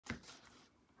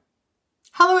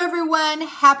Hello everyone,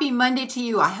 happy Monday to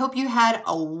you. I hope you had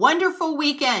a wonderful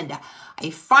weekend. I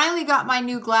finally got my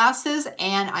new glasses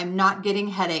and I'm not getting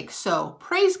headaches, so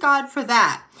praise God for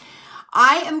that.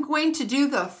 I am going to do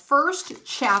the first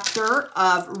chapter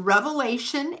of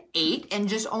Revelation 8 and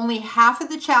just only half of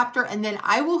the chapter, and then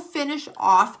I will finish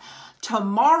off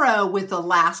tomorrow with the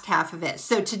last half of it.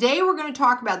 So today we're going to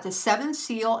talk about the seventh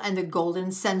seal and the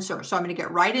golden censer. So I'm going to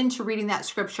get right into reading that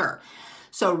scripture.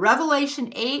 So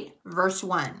Revelation 8, verse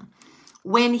 1.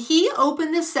 When he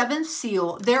opened the seventh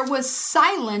seal, there was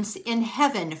silence in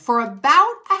heaven for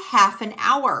about a half an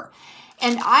hour.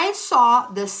 And I saw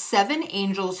the seven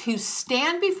angels who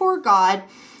stand before God,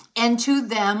 and to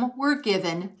them were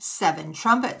given seven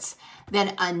trumpets.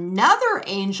 Then another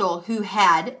angel who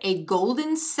had a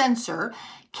golden censer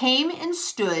came and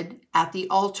stood at the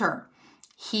altar.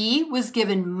 He was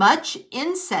given much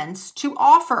incense to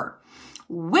offer,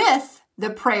 with the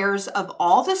prayers of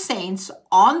all the saints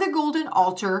on the golden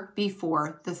altar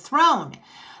before the throne.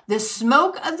 The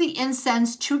smoke of the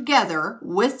incense, together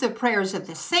with the prayers of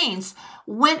the saints,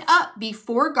 went up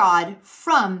before God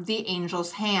from the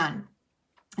angel's hand.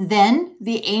 Then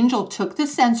the angel took the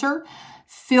censer,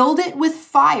 filled it with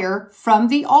fire from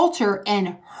the altar,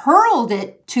 and hurled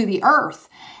it to the earth.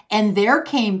 And there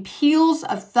came peals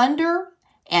of thunder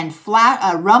and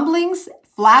rumblings,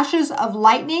 flashes of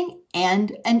lightning,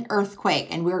 and an earthquake.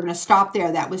 And we're going to stop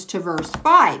there. That was to verse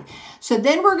 5. So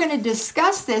then we're going to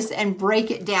discuss this and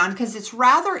break it down because it's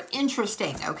rather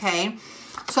interesting, okay?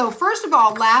 So first of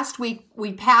all, last week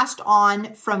we passed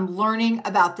on from learning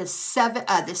about the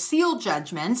seal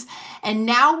judgments, and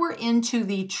now we're into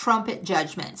the trumpet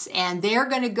judgments, and they're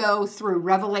going to go through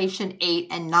Revelation 8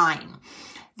 and 9.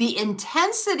 The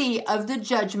intensity of the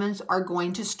judgments are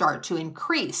going to start to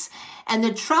increase. And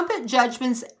the trumpet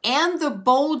judgments and the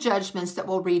bowl judgments that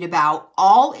we'll read about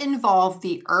all involve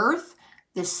the earth,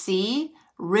 the sea,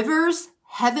 rivers,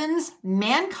 heavens,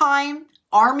 mankind,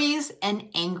 armies, and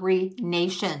angry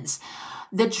nations.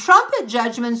 The trumpet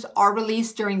judgments are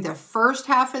released during the first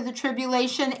half of the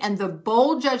tribulation, and the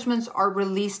bowl judgments are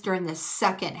released during the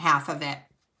second half of it.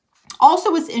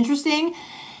 Also, what's interesting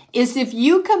is if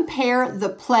you compare the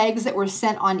plagues that were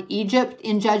sent on Egypt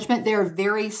in judgment, they're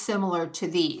very similar to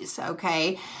these,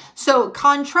 okay? So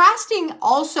contrasting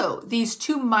also these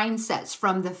two mindsets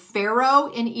from the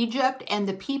Pharaoh in Egypt and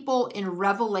the people in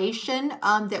Revelation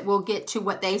that we'll get to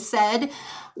what they said,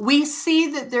 we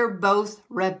see that they're both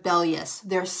rebellious.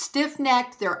 They're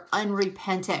stiff-necked, they're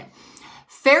unrepentant.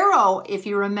 Pharaoh, if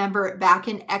you remember back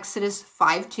in Exodus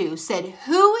 5:2, said,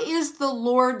 "Who is the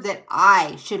Lord that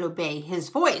I should obey his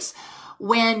voice?"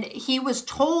 When he was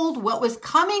told what was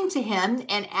coming to him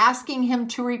and asking him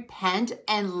to repent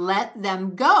and let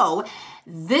them go,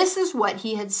 this is what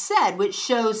he had said, which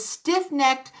shows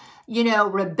stiff-necked,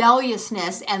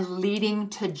 rebelliousness and leading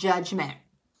to judgment.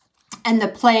 And the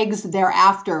plagues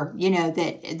thereafter,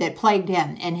 that plagued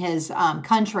him and his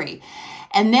country.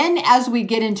 And then as we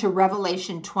get into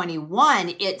Revelation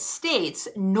 21, it states,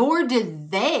 "Nor did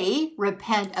they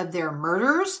repent of their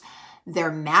murders,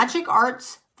 their magic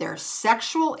arts, their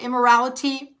sexual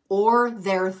immorality, or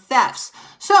their thefts."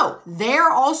 So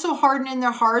they're also hardened in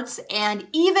their hearts, and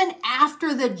even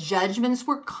after the judgments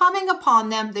were coming upon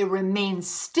them, they remained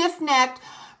stiff-necked,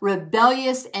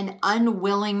 rebellious, and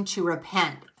unwilling to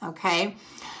repent, okay?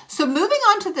 So moving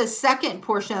on to the second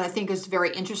portion that I think is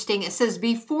very interesting, it says,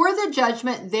 before the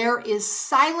judgment, there is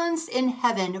silence in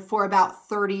heaven for about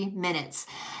 30 minutes.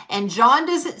 And John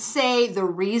doesn't say the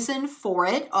reason for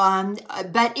it,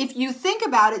 but if you think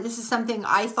about it, this is something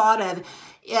I thought of.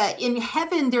 In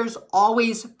heaven, there's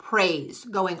always praise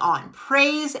going on,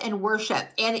 praise and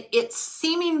worship, and it's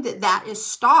seeming that that is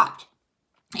stopped.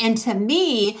 And to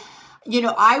me,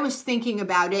 I was thinking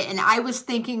about it, and I was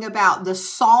thinking about the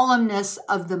solemnness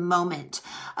of the moment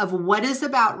of what is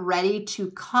about ready to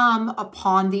come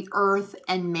upon the earth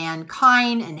and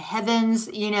mankind and heavens,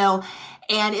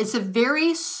 and it's a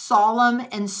very solemn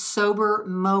and sober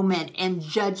moment, and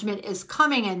judgment is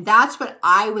coming. And that's what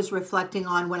I was reflecting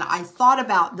on when I thought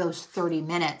about those 30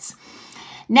 minutes.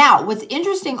 Now, what's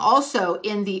interesting also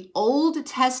in the Old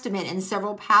Testament, in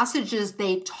several passages,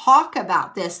 they talk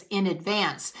about this in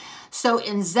advance. So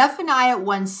in Zephaniah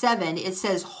 1:7, it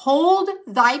says, "Hold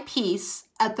thy peace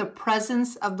at the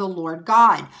presence of the Lord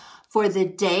God, for the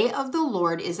day of the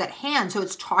Lord is at hand." So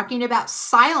it's talking about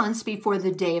silence before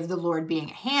the day of the Lord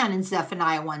being at hand in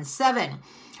Zephaniah 1:7.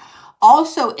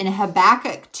 Also in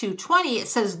Habakkuk 2:20, it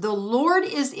says, "The Lord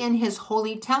is in his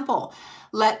holy temple.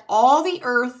 Let all the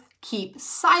earth keep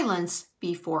silence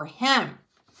before him."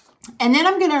 And then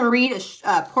I'm going to read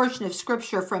a portion of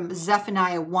scripture from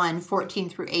Zephaniah 1:14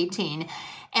 through 18.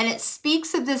 And it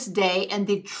speaks of this day and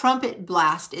the trumpet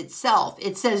blast itself.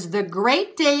 It says, the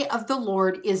great day of the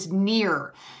Lord is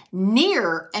near,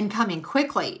 near and coming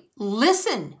quickly.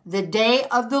 Listen, the day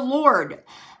of the Lord.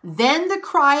 Then the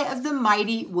cry of the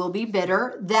mighty will be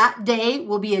bitter. That day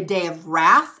will be a day of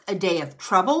wrath, a day of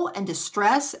trouble and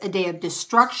distress, a day of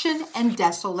destruction and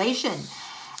desolation,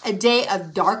 a day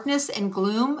of darkness and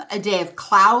gloom, a day of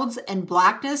clouds and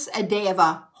blackness, a day of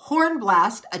a horn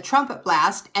blast, a trumpet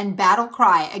blast, and battle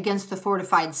cry against the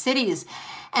fortified cities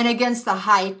and against the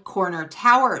high corner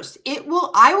towers.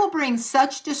 I will bring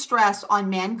such distress on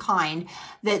mankind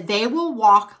that they will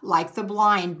walk like the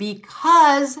blind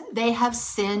because they have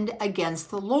sinned against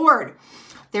the Lord.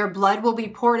 Their blood will be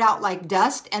poured out like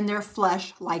dust and their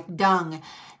flesh like dung.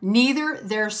 Neither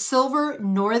their silver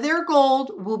nor their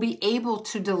gold will be able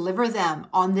to deliver them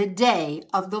on the day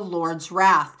of the Lord's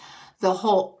wrath. The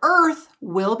whole earth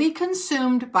will be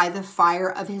consumed by the fire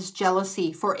of his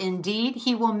jealousy, for indeed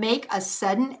he will make a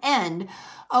sudden end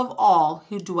of all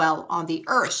who dwell on the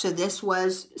earth. So this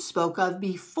was spoke of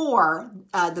before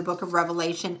the book of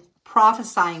Revelation,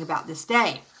 prophesying about this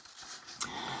day.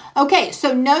 Okay,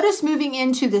 so notice moving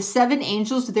into the 7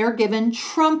 angels, they're given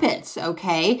trumpets,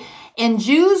 okay? And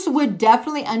Jews would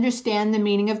definitely understand the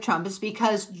meaning of trumpets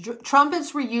because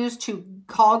trumpets were used to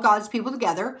call God's people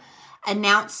together,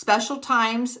 announce special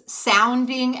times,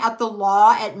 sounding at the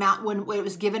law at Mount when it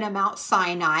was given at Mount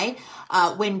Sinai.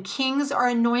 When kings are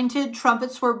anointed,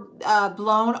 trumpets were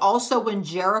blown. Also, when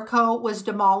Jericho was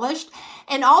demolished,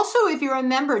 and also, if you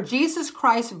remember, Jesus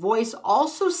Christ's voice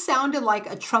also sounded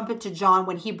like a trumpet to John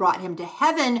when he brought him to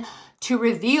heaven to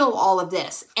reveal all of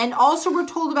this. And also, we're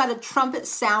told about a trumpet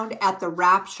sound at the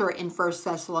rapture in 1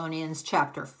 Thessalonians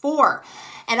chapter 4.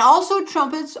 And also,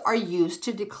 trumpets are used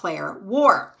to declare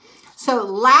war. So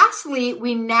lastly,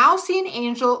 we now see an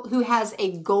angel who has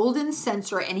a golden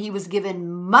censer, and he was given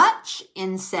much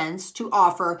incense to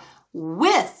offer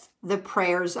with the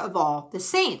prayers of all the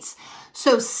saints.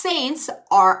 So saints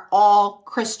are all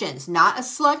Christians, not a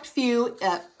select few.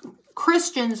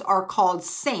 Christians are called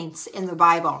saints in the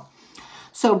Bible.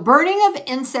 So burning of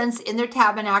incense in their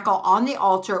tabernacle on the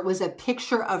altar was a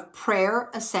picture of prayer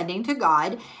ascending to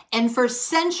God. And for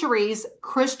centuries,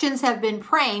 Christians have been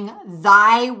praying,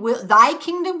 thy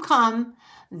kingdom come,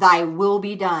 thy will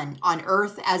be done on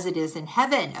earth as it is in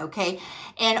heaven, okay?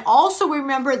 And also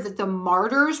remember that the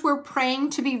martyrs were praying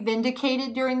to be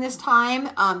vindicated during this time.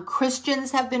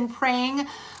 Christians have been praying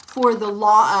for the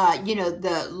law,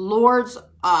 the Lord's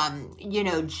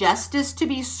justice to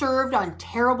be served on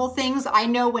terrible things. I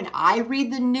know when I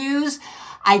read the news,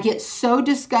 I get so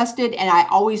disgusted, and I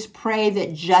always pray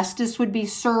that justice would be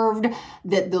served,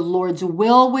 that the Lord's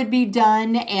will would be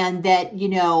done, and that,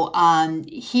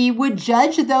 he would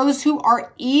judge those who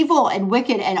are evil and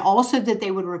wicked, and also that they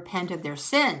would repent of their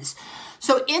sins.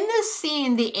 So in this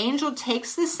scene, the angel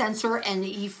takes the censer and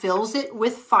he fills it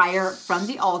with fire from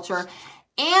the altar,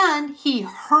 and he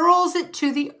hurls it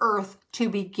to the earth to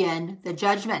begin the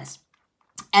judgments.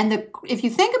 And if you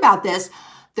think about this,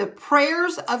 the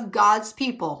prayers of God's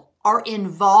people are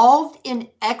involved in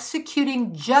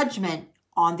executing judgment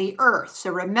on the earth.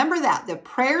 So remember that. The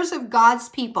prayers of God's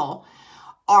people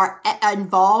are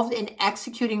involved in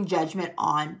executing judgment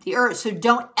on the earth. So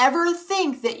don't ever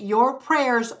think that your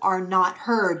prayers are not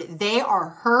heard. They are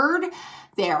heard,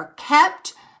 they are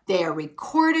kept, they are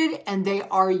recorded, and they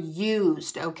are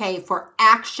used, okay, for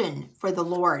action for the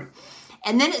Lord.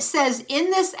 And then it says,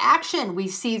 in this action, we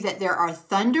see that there are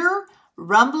thunder,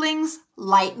 rumblings,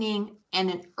 lightning, and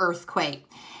an earthquake.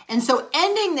 And so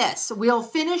ending this, we'll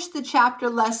finish the chapter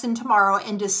lesson tomorrow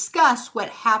and discuss what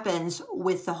happens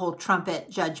with the whole trumpet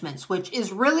judgments, which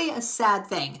is really a sad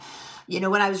thing.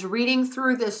 When I was reading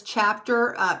through this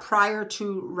chapter prior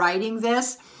to writing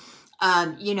this,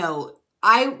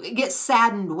 I get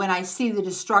saddened when I see the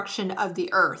destruction of the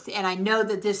earth. And I know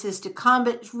that this is to come,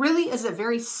 but it really is a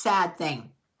very sad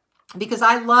thing because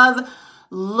I love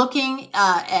looking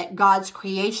at God's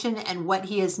creation and what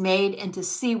he has made, and to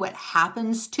see what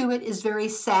happens to it is very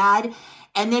sad.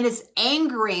 And then it's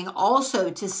angering also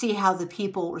to see how the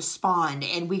people respond.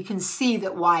 And we can see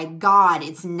that why God,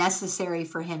 it's necessary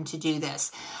for him to do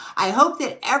this. I hope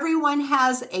that everyone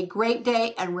has a great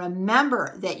day, and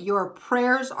remember that your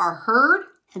prayers are heard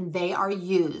and they are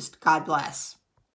used. God bless.